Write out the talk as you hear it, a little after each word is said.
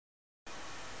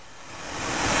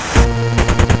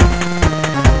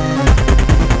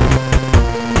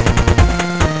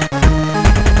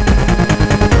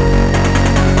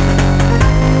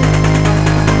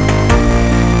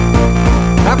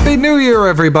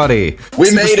everybody. We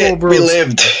made it. We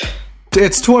lived.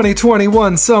 It's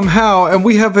 2021 somehow, and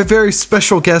we have a very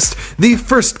special guest, the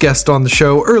first guest on the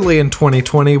show early in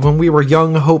 2020 when we were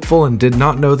young, hopeful, and did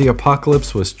not know the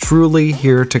apocalypse was truly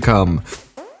here to come.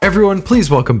 Everyone, please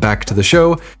welcome back to the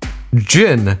show,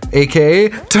 Jin, aka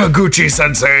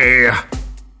Taguchi-sensei.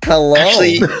 Hello.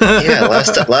 Actually, yeah,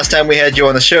 last time we had you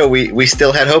on the show, we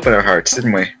still had hope in our hearts,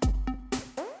 didn't we?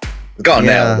 It's gone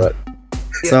now, but...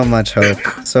 So much hope.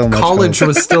 So much College hope.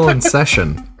 was still in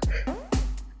session.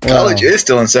 College is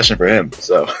still in session for him,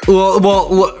 so...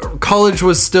 Well, college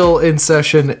was still in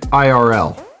session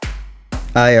IRL.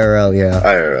 IRL, yeah.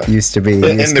 IRL. Used to be.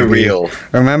 In the real.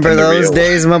 Remember those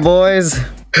days, my boys?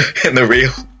 In the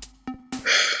real.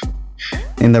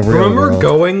 In the real Remember world.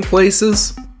 going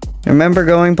places? Remember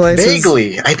going places?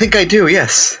 Vaguely. I think I do,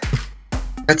 yes.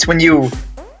 That's when you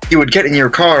would get in your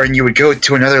car and you would go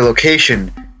to another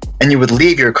location and you would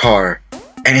leave your car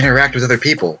and interact with other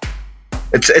people.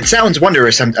 It sounds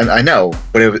wondrous, I know,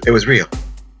 but it was real.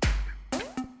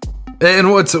 And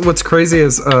what's crazy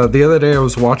is the other day I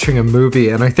was watching a movie,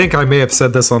 and I think I may have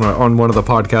said this on one of the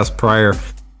podcasts prior,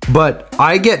 but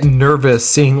I get nervous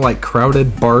seeing like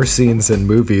crowded bar scenes in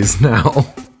movies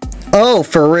now. Oh,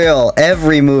 for real.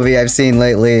 Every movie I've seen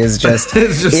lately is just,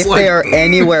 if like, they are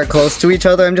anywhere close to each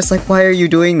other, I'm just like, why are you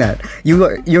doing that?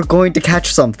 You're going to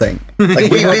catch something.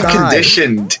 Like, we've been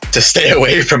conditioned to stay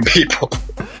away from people.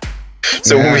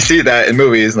 So when we see that in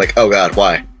movies, like, oh god,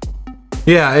 why?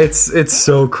 Yeah, it's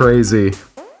so crazy.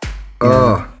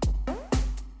 Yeah.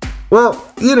 Well,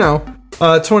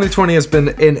 2020 has been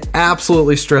an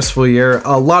absolutely stressful year.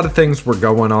 A lot of things were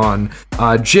going on.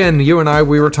 Jin, you and I,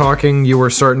 we were talking. You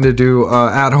were starting to do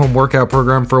at-home workout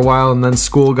program for a while, and then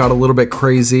school got a little bit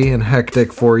crazy and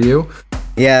hectic for you.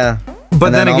 Yeah. But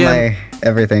and then again,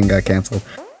 everything got canceled.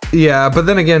 Yeah, but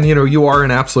then again, you are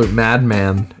an absolute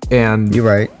madman, and You're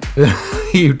right.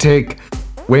 you take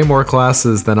way more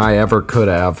classes than I ever could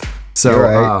have. So, You're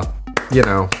right.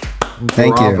 bravo.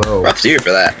 Thank you. Props to you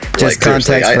for that. Just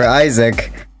context for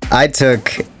Isaac, I took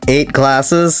 8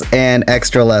 classes and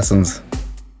extra lessons.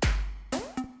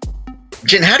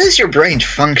 Jin, how does your brain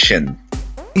function?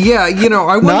 Yeah, I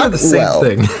wonder Not the same well.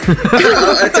 thing.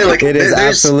 I'd say, like, It is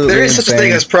absolutely there is such a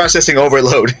thing insane. as processing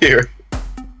overload here.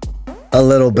 A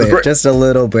little bit, just a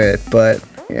little bit, but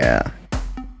yeah.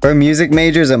 For music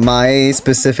majors at my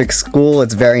specific school,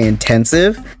 it's very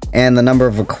intensive, and the number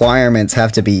of requirements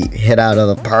have to be hit out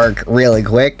of the park really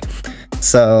quick.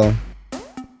 So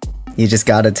you just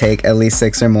gotta take at least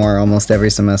 6 or more almost every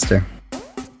semester.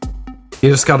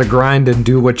 You just gotta grind and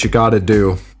do what you gotta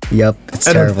do. Yep, it's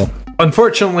And terrible.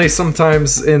 Unfortunately,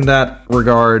 sometimes in that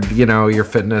regard, your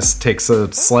fitness takes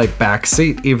a slight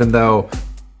backseat, even though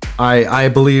I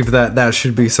believe that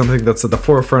should be something that's at the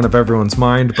forefront of everyone's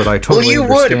mind, but I totally Well,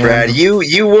 you understand. would, Brad.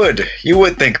 You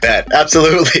would think that.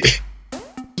 Absolutely.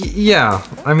 Yeah,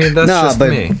 I mean, that's just but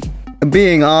me.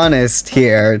 being honest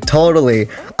here, totally,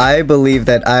 I believe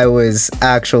that I was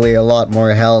actually a lot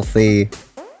more healthy,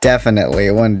 definitely,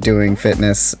 when doing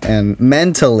fitness, and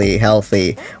mentally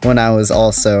healthy when I was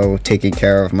also taking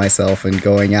care of myself and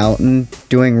going out and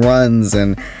doing runs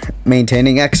and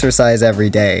maintaining exercise every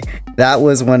day. That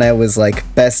was when I was like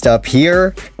best up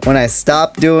here. When I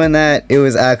stopped doing that, it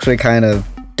was actually kind of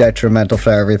detrimental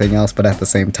for everything else, but at the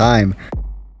same time,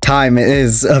 time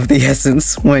is of the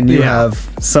essence when you have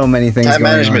so many things Time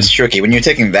going management on. is tricky. When you're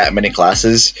taking that many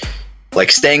classes, like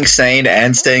staying sane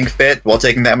and staying fit while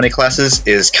taking that many classes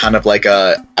is kind of like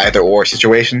a either-or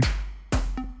situation.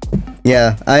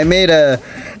 Yeah, I made a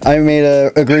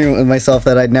agreement with myself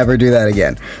that I'd never do that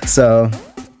again. So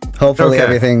hopefully Okay.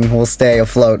 everything will stay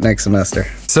afloat next semester.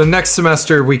 So next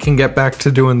semester we can get back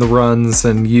to doing the runs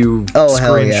and you Oh,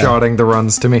 hell yeah. screenshotting the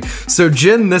runs to me. So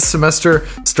Jin this semester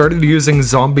started using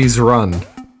Zombies Run.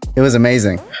 It was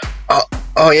amazing.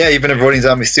 Oh yeah, you've been avoiding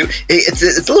zombies too.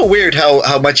 It's a little weird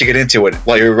how much you get into it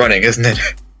while you're running, isn't it?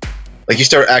 Like you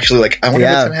start actually like, I wonder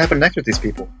what's gonna happen next with these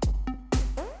people.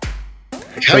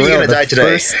 Like, how are you gonna die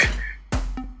today?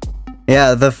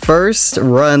 The first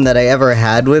run that I ever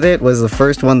had with it was the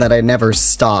first one that I never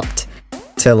stopped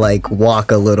to like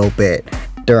walk a little bit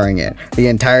during it. The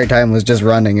entire time was just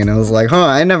running, and it was like,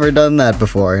 I never done that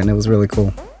before, and it was really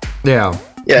cool. Yeah.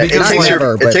 Yeah, it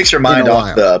Because takes your mind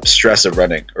off the stress of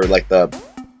running, or like not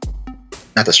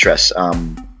the stress,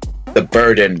 the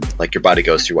burden like your body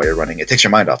goes through while you're running. It takes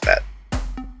your mind off that.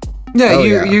 Yeah,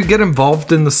 you get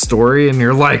involved in the story and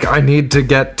you're like, I need to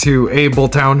get to Able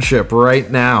Township right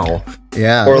now.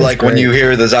 Yeah. Or like when you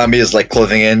hear the zombies like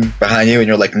closing in behind you and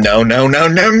you're like, no.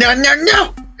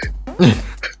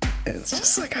 It's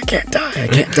just like, I can't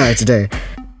die today.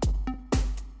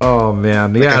 Oh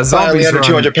man, yeah, I'm finally Zombies under Run.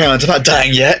 200 pounds. I'm not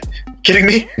dying yet. Kidding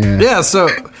me? Yeah, so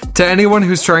to anyone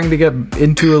who's trying to get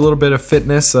into a little bit of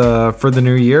fitness for the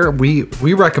new year, we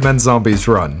recommend Zombies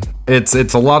Run. It's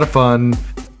a lot of fun.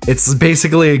 It's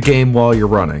basically a game while you're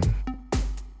running.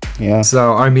 Yeah.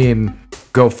 So I mean,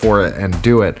 go for it and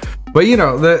do it. But you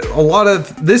know, a lot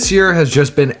of this year has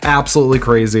just been absolutely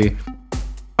crazy.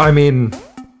 I mean,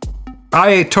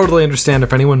 I totally understand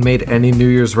if anyone made any New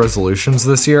Year's resolutions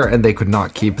this year and they could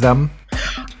not keep them.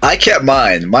 I kept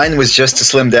mine. Mine was just to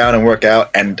slim down and work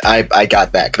out, and I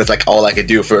got that. That's like all I could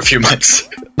do for a few months.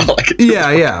 All I could do.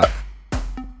 Yeah.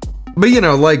 But you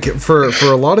know, like for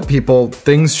a lot of people,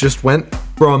 things just went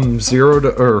from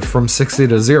 60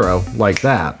 to 0 like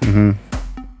that.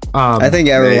 I think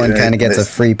everyone kind of gets a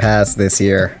this- free pass this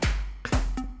year.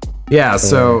 Yeah,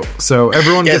 so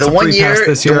everyone Yeah, gets the a free pass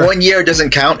this year. The 1 year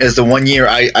doesn't count as the 1 year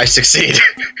I succeed.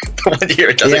 The 1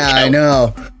 year doesn't count. Yeah, I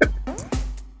know.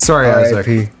 Sorry, Isaac.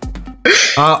 R.I.P.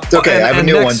 It's okay. I have a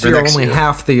new one for next only year.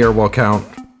 half the year will count.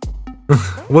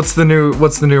 What's the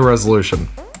new resolution?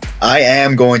 I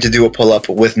am going to do a pull up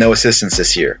with no assistance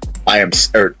this year.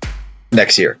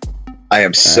 Next year. I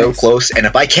am so Nice. close, and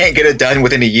if I can't get it done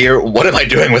within a year, what am I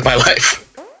doing with my life?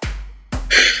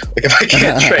 Like if I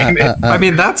can't train it. I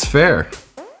mean, that's fair.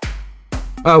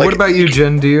 What about you,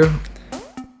 Jen? Do you?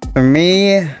 For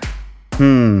me,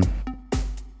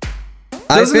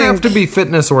 Doesn't have to be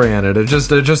fitness oriented. It's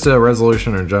just a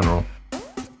resolution in general.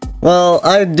 Well,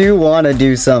 I do want to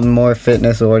do something more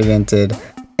fitness oriented.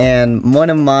 And one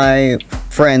of my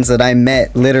friends that I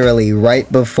met literally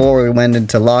right before we went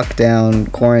into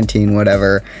lockdown, quarantine,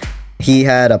 whatever, he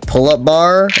had a pull-up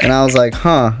bar, and I was like,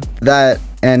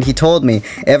 and he told me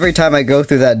every time I go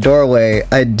through that doorway,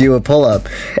 I do a pull-up.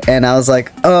 And I was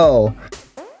like, oh,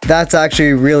 that's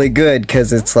actually really good,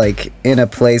 because it's like in a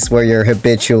place where you're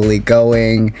habitually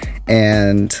going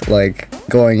and like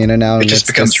going in and out. It and just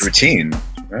it's becomes routine,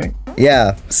 right?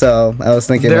 Yeah, so I was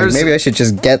thinking like, There's- maybe I should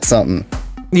just get something.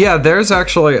 Yeah, there's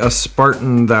actually a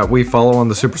Spartan that we follow on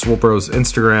the Super Swole Bros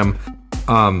Instagram.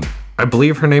 I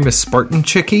believe her name is Spartan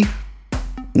Chicky.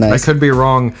 Nice. I could be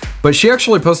wrong, but she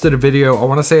actually posted a video, I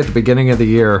want to say at the beginning of the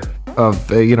year of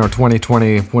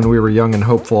 2020, when we were young and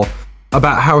hopeful,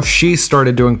 about how she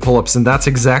started doing pull-ups, and that's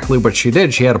exactly what she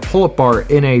did. She had a pull-up bar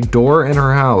in a door in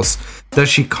her house that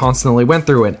she constantly went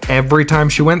through, and every time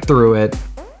she went through it,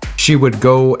 she would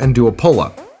go and do a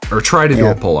pull-up, or try to do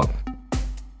a pull-up.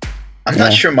 I'm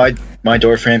not sure my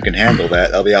door frame can handle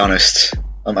that, I'll be honest.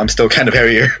 I'm still kind of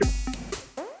heavier.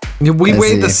 We I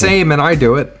weigh the see. same, and I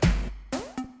do it.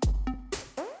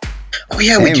 Oh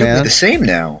yeah, we Hey, do man. the same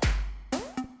now.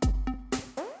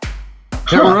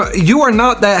 You are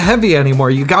not that heavy anymore.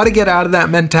 You got to get out of that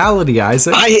mentality,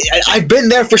 Isaac. I've been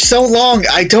there for so long,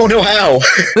 I don't know how.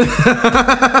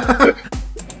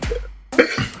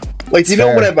 Like, you know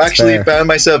fair, what I've it's actually fair. found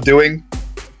myself doing?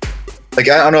 Like,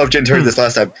 I don't know if Jen's heard this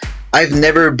last time. I've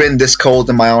never been this cold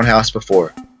in my own house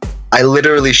before. I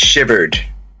literally shivered.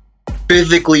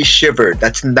 Physically shivered.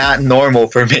 That's not normal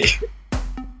for me.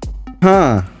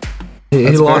 Huh. He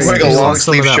That's lost, I'm wearing he a long lost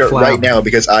some of sleeve that shirt flab. right now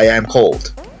because I am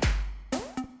cold.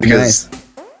 Because, Nice.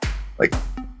 like,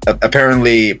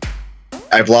 apparently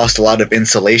I've lost a lot of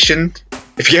insulation,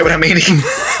 if you get what I mean.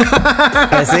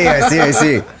 I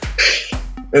see.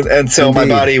 And so my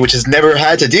Indeed. body, which has never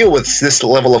had to deal with this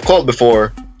level of cold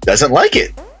before, doesn't like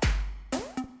it.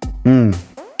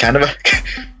 Kind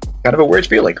of a weird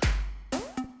feeling.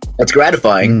 That's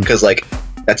gratifying because, like,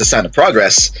 that's a sign of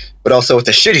progress, but also it's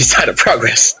a shitty sign of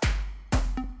progress.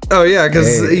 Oh yeah,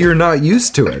 because Hey. you're not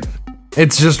used to it.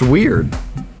 It's just weird.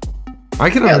 I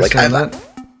can Yeah, like, understand that.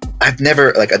 I've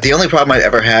never, like, the only problem I've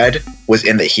ever had was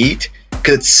in the heat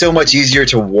because it's so much easier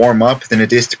to warm up than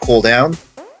it is to cool down.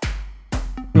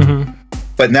 Mm-hmm.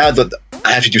 But now that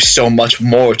I have to do so much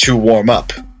more to warm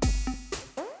up.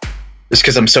 Just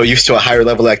because I'm so used to a higher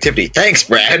level of activity. Thanks,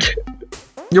 Brad.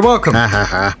 You're welcome. Ha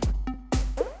ha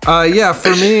ha. Yeah,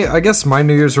 for me, I guess my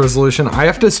New Year's resolution, I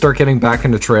have to start getting back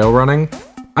into trail running.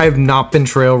 I have not been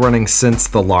trail running since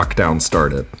the lockdown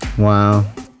started. Wow.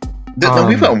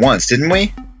 We went once, didn't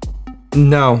we?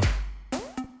 No.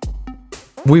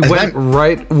 We Is went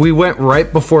right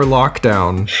before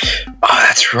lockdown Oh,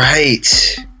 that's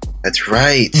right. That's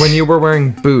right. when you were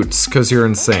wearing boots because you're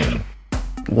insane.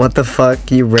 What the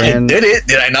fuck? You I ran? did it,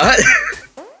 did I not?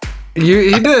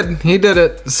 He did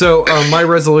it. So my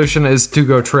resolution is to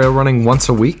go trail running once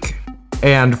a week,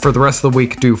 and for the rest of the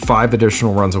week do 5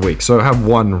 additional runs a week. So have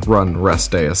one run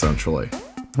rest day essentially.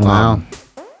 Wow.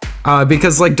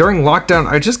 Because like during lockdown,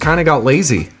 I just kind of got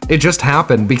lazy. It just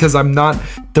happened because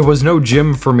there was no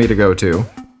gym for me to go to.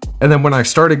 And then when I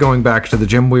started going back to the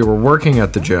gym, we were working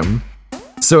at the gym.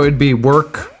 So it'd be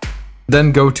work,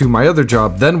 then go to my other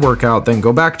job, then work out, then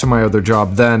go back to my other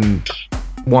job, then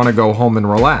want to go home and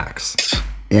relax.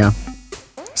 Yeah.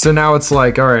 So now it's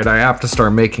like, all right, I have to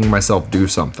start making myself do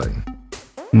something.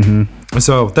 Mm-hmm.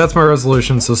 So that's my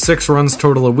resolution. So 6 runs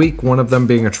total a week, one of them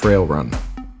being a trail run.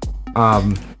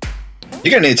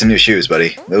 You're gonna need some new shoes,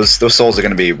 buddy. Those soles are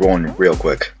gonna be rolling real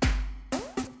quick.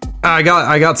 I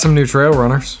got some new trail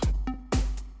runners.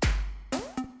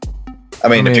 I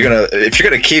mean, if you're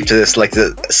gonna keep to this like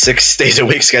the 6 days a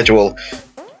week schedule,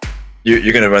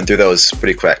 you're gonna run through those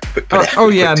pretty quick.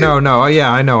 Yeah,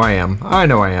 I know I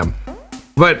am.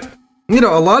 But you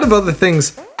know, a lot of other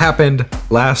things happened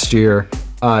last year.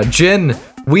 Jin,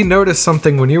 we noticed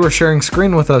something when you were sharing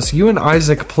screen with us. You and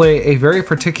Isaac play a very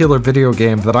particular video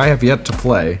game that I have yet to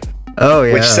play. Oh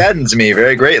yeah. Which saddens me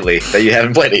very greatly that you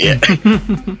haven't played it yet.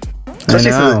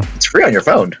 Especially since it's free on your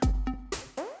phone.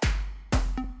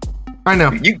 I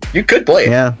know. You could play it.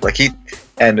 Yeah.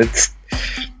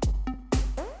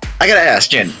 I gotta ask,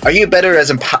 Jin, are you better as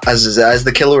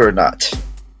the killer or not?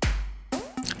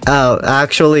 Oh,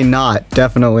 actually not.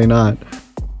 Definitely not.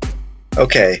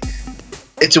 Okay.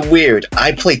 It's weird.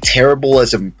 I play terrible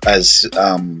as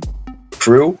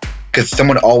crew because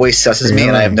someone always susses me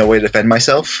and I have no way to defend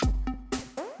myself.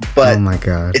 But oh my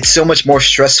god, it's so much more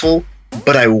stressful.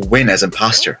 But I win as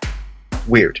imposter.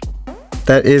 Weird.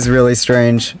 That is really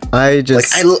strange. I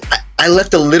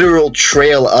left a literal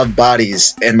trail of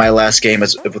bodies in my last game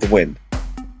with a win.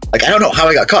 Like, I don't know how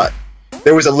I got caught.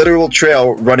 There was a literal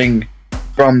trail running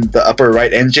from the upper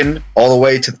right engine all the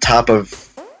way to the top of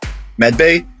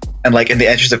medbay and like in the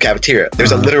entrance of cafeteria.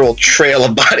 There's a literal trail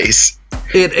of bodies.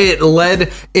 It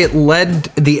led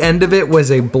the end of it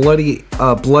was a bloody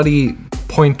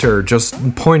pointer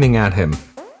just pointing at him.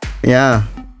 Yeah,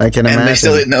 I can imagine. And they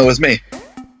still didn't know it was me.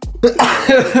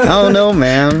 I don't know,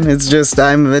 man. It's just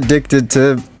I'm addicted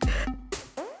to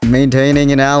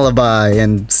maintaining an alibi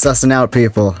and sussing out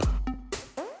people.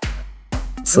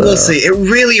 So. We'll see. It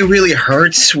really, really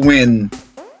hurts when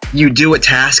you do a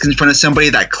task in front of somebody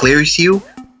that clears you,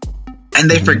 and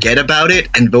they forget about it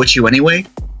and vote you anyway.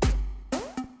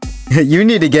 You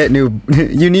need to get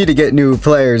new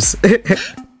players.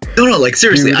 No, like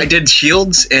seriously, I did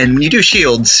shields, and when you do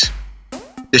shields,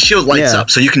 the shield lights up,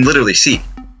 so you can literally see.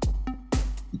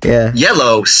 Yeah.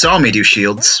 Yellow saw me do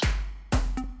shields,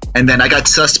 and then I got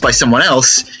sussed by someone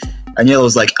else, and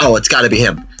Yellow's like, "Oh, it's got to be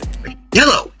him." Like,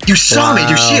 Yellow, you saw me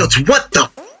do shields. What the?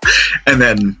 And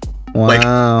then, like,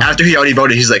 after he already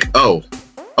voted, he's like, "Oh,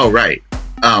 right.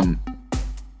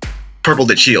 Purple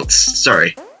did shields.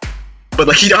 Sorry." But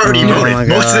like he'd already voted.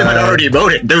 Most of them had already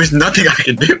voted. There was nothing I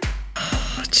could do.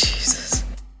 Oh, Jesus.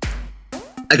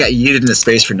 I got yeeted into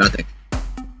space for nothing.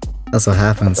 That's what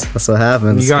happens.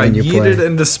 You got yeeted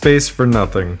into space for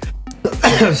nothing.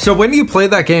 So when you play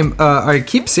that game, I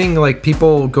keep seeing like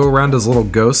people go around as little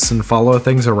ghosts and follow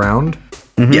things around.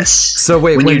 Mm-hmm. Yes. So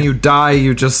wait, when you die,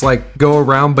 you just like go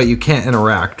around, but you can't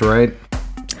interact, right?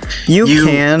 You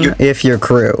can if you're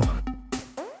crew.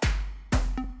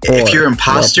 If you're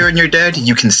imposter and you're dead,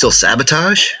 you can still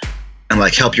sabotage and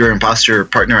like help your imposter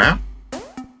partner out.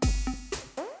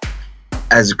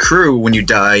 As a crew, when you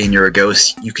die and you're a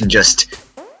ghost, you can just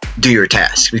do your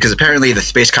task because apparently the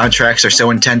space contracts are so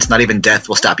intense, not even death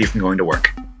will stop you from going to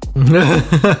work.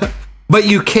 But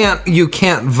you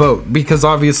can't vote because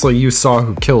obviously you saw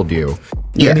who killed you.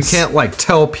 Yes. And you can't like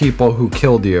tell people who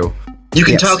killed you. You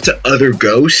can talk to other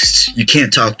ghosts. You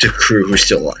can't talk to crew who's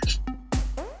still alive.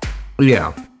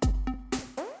 Yeah.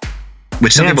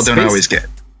 Which some people don't always get.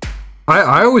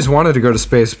 I always wanted to go to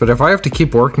space, but if I have to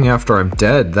keep working after I'm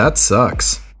dead, that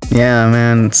sucks. Yeah,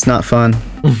 man, it's not fun.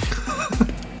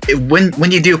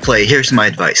 When you do play, here's my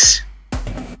advice.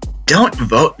 Don't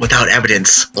vote without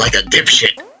evidence like a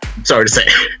dipshit. Sorry to say.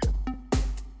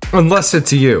 Unless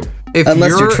it's you.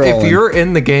 If you're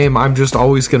in the game, I'm just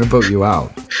always going to vote you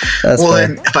out. That's well, fair.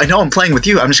 then, if I know I'm playing with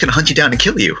you, I'm just going to hunt you down and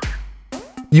kill you.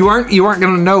 You aren't going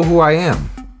to know who I am.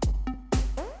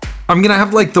 I'm gonna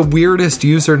have like the weirdest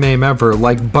username ever,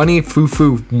 like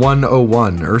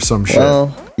BunnyFufu101 or some shit.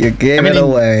 Well, you gave it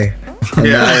away.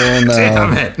 Yeah.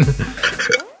 Damn it.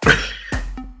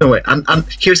 No, wait,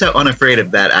 here's how unafraid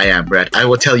of that I am, Brett. I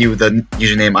will tell you the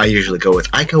username I usually go with.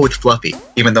 I go with Fluffy,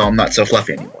 even though I'm not so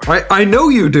fluffy anymore. I know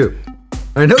you do.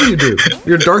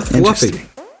 You're Darth Fluffy.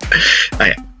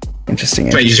 I am. Interesting.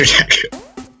 My user tag.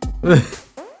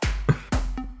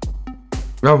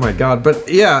 Oh my god,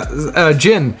 but yeah,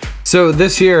 Jin, so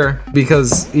this year,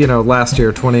 because, you know, last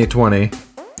year, 2020,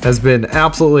 has been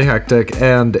absolutely hectic,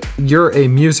 and you're a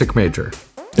music major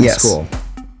in school.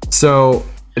 So,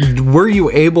 were you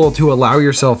able to allow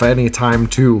yourself any time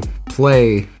to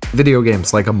play video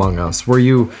games like Among Us? Were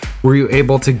you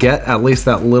able to get at least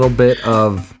that little bit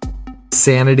of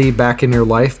sanity back in your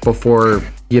life before,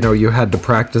 you had to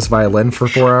practice violin for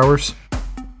 4 hours?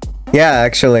 Yeah,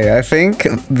 actually, I think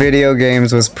video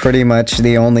games was pretty much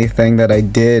the only thing that I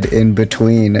did in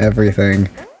between everything.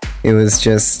 It was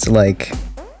just like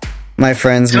my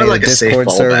friends made like a a safe Discord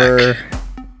fallback. server.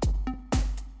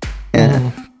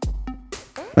 Yeah.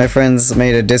 My friends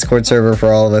made a Discord server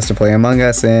for all of us to play Among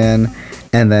Us in,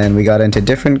 and then we got into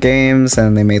different games,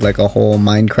 and they made like a whole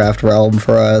Minecraft realm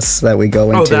for us that we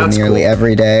go into nearly cool.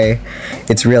 every day.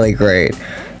 It's really great.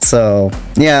 So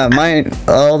yeah,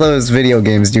 all those video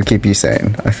games do keep you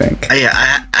sane, I think. Yeah,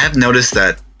 I have noticed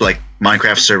that like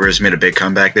Minecraft servers made a big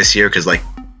comeback this year because like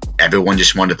everyone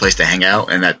just wanted a place to hang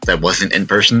out, and that wasn't in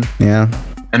person. Yeah.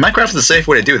 And Minecraft is a safe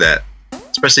way to do that,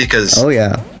 especially because Oh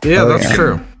yeah. Yeah, Oh, that's yeah.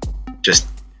 true. just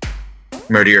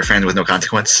murder your friend with no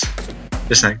consequence.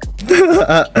 Just saying,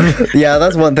 Yeah,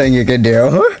 that's one thing you could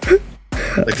do.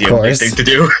 like the only course. thing to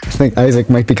do. I think Isaac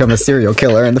might become a serial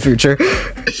killer in the future.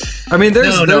 I mean,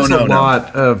 there's No. a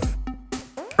lot of.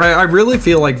 I really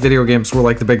feel like video games were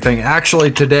like the big thing.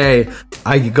 Actually, today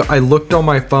I looked on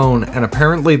my phone, and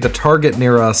apparently the Target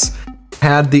near us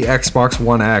had the Xbox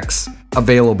One X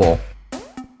available.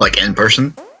 Like in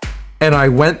person. And I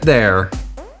went there,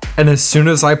 and as soon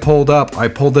as I pulled it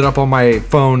up on my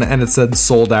phone, and it said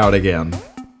sold out again.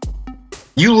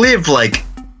 You live like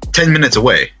 10 minutes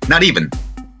away. Not even.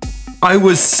 I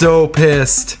was so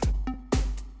pissed.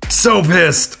 So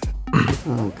pissed.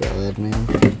 Oh god,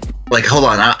 man. Like, hold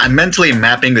on. I'm mentally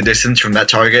mapping the distance from that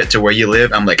Target to where you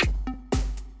live. I'm like,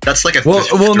 that's like a Well,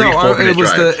 no, 3-4 minute it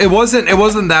was drive. it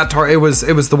wasn't that Target. It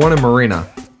was the one in Marina.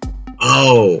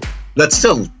 Oh, that's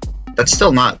still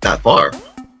not that far,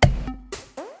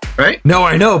 right? No,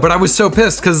 I know, but I was so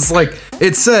pissed because like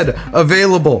it said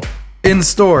available in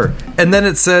store, and then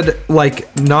it said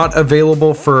like not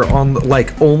available for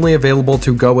only available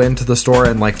to go into the store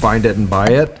and like find it and buy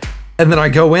it. And then I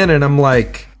go in and I'm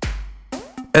like,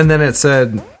 and then it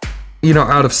said,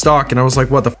 out of stock, and I was like,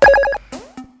 what the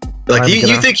Like,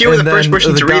 you think you were the first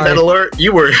person to read that alert?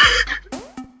 You were.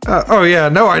 oh yeah,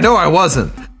 no, I know I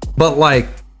wasn't, but like,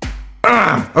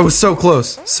 I was so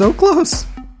close, so close.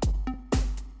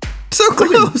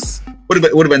 Would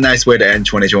have been a nice way to end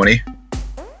 2020.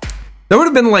 That would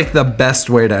have been like the best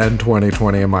way to end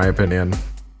 2020, in my opinion.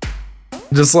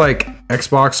 Just like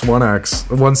Xbox One X,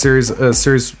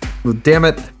 damn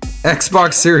it,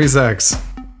 Xbox Series X,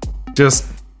 just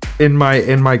in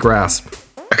my grasp.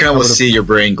 I can almost see your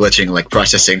brain glitching, like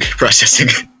processing.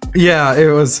 Yeah,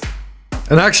 it was.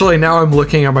 And actually, now I'm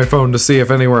looking at my phone to see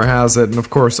if anywhere has it, and of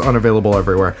course, unavailable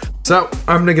everywhere. So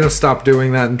I'm gonna stop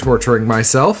doing that and torturing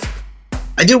myself.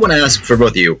 I do want to ask for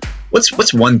both of you,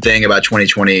 what's one thing about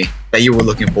 2020 that you were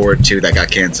looking forward to that got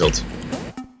canceled?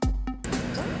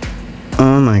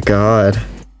 Oh my god.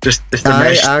 Just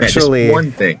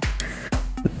one thing.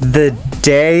 The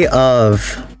day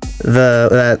of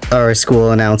that our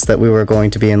school announced that we were going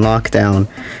to be in lockdown,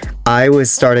 I was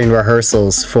starting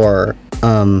rehearsals for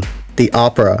the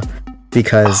opera,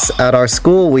 because at our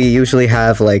school we usually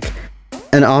have like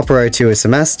an opera or two a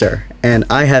semester, and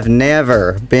I have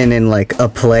never been in like a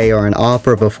play or an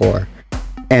opera before,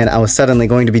 and I was suddenly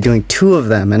going to be doing 2 of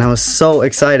them, and I was so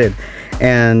excited.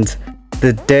 And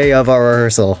the day of our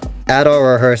rehearsal,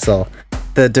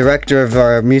 the director of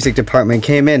our music department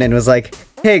came in and was like,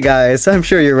 "Hey guys, I'm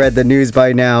sure you read the news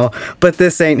by now, but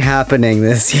this ain't happening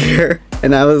this year."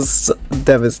 And I was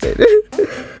devastated.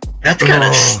 That's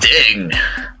gotta sting.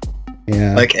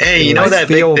 Yeah. Like, hey, you know I that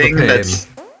feel big the thing pain. that's...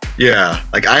 Yeah,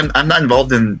 like I'm not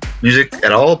involved in music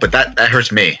at all, but that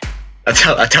hurts me. That's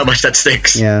how much that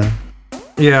stinks. Yeah.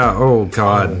 Yeah. Oh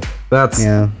God. That's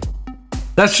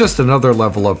just another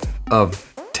level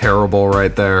of terrible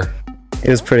right there. It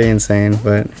was pretty insane,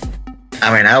 but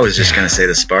I mean, I was just gonna say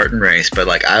the Spartan race, but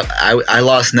like I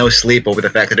lost no sleep over the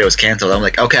fact that it was canceled. I'm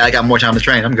like, okay, I got more time to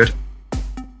train. I'm good.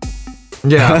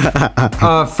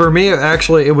 Yeah. For me,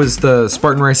 actually, it was the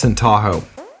Spartan race in Tahoe.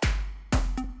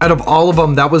 Out of all of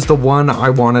them, that was the one I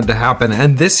wanted to happen.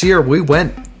 And this year, we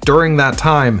went during that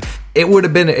time. It would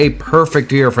have been a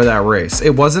perfect year for that race.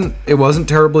 It wasn't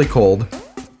terribly cold.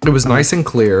 It was nice and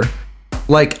clear.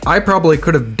 Like, I probably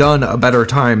could have done a better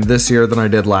time this year than I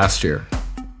did last year.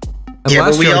 And Yeah,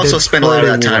 last but we year I also did spent a lot of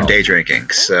that pretty time well. day drinking,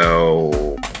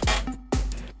 so...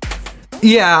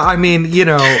 Yeah, I mean,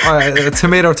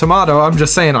 tomato. I'm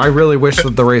just saying, I really wish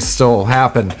that the race still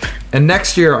happened. And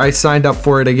next year, I signed up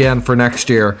for it again for next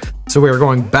year. So we are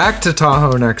going back to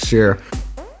Tahoe next year.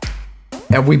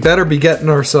 and we better be getting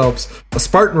ourselves a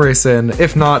Spartan race in.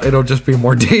 If not, it'll just be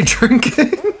more day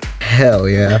drinking. Hell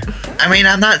yeah. I mean,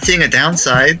 I'm not seeing a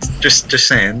downside. Just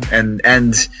saying. And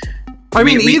I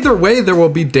mean, either way, there will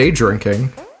be day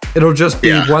drinking. It'll just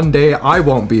be one day I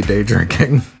won't be day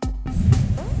drinking.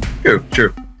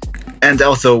 True. And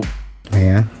also,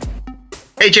 Yeah.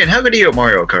 hey Jen, how good are you at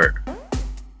Mario Kart?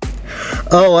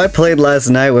 Oh, I played last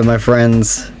night with my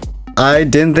friends. I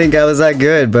didn't think I was that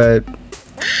good, but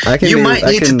I can. You might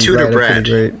need to tutor Brad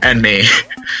great. and me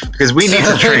because we need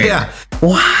to train. Yeah.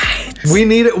 What? We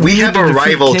need it. We have need a defeat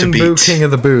rival to King beat. Boo, King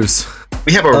of the Boos.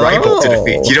 We have a rival to Oh.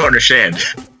 defeat. You don't understand.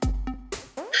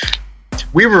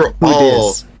 We were all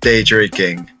dis? day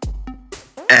drinking,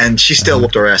 and she still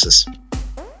whooped our asses.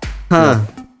 Huh.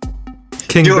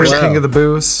 King Do Boo, it. King of the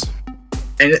Boos.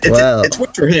 And Wow. it's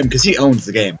worked for him because he owns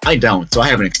the game. I don't, so I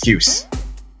have an excuse.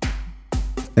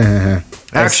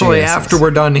 Actually, after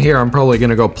we're done here, I'm probably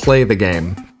gonna go play the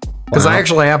game because I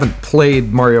actually haven't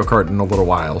played Mario Kart in a little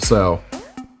while. So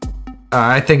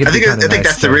I think I think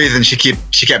that's the reason she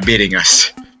kept beating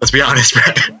us. Let's be honest,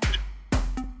 Brad.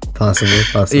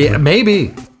 Possibly. Yeah,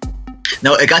 maybe.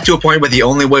 No, it got to a point where the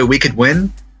only way we could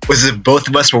win was if both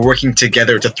of us were working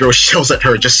together to throw shells at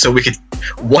her, just so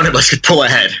one of us could pull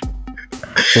ahead.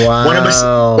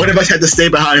 Wow. One of us had to stay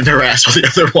behind and harass while the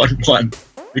other one won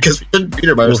because we couldn't beat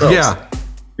her by ourselves. Yeah,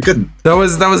 we couldn't. that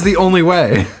was the only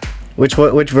way. Which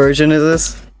version is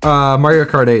this? Mario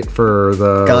Kart 8 for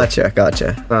the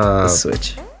Gotcha. The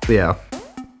Switch. Yeah.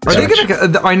 Are they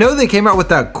gonna? I know they came out with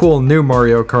that cool new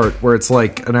Mario Kart where it's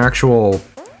like an actual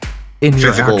in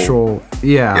your Physical. actual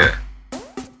yeah.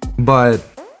 But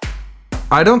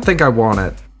I don't think I want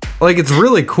it. Like it's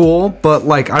really cool, but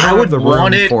like I don't I have would the room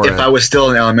want it for if I was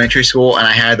still in elementary school and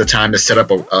I had the time to set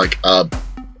up a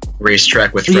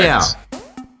racetrack with friends. Yeah.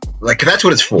 Like that's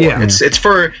what it's for. Yeah. It's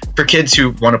for kids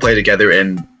who want to play together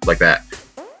and like that.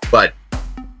 But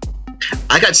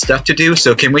I got stuff to do,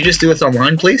 so can we just do this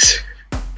online, please?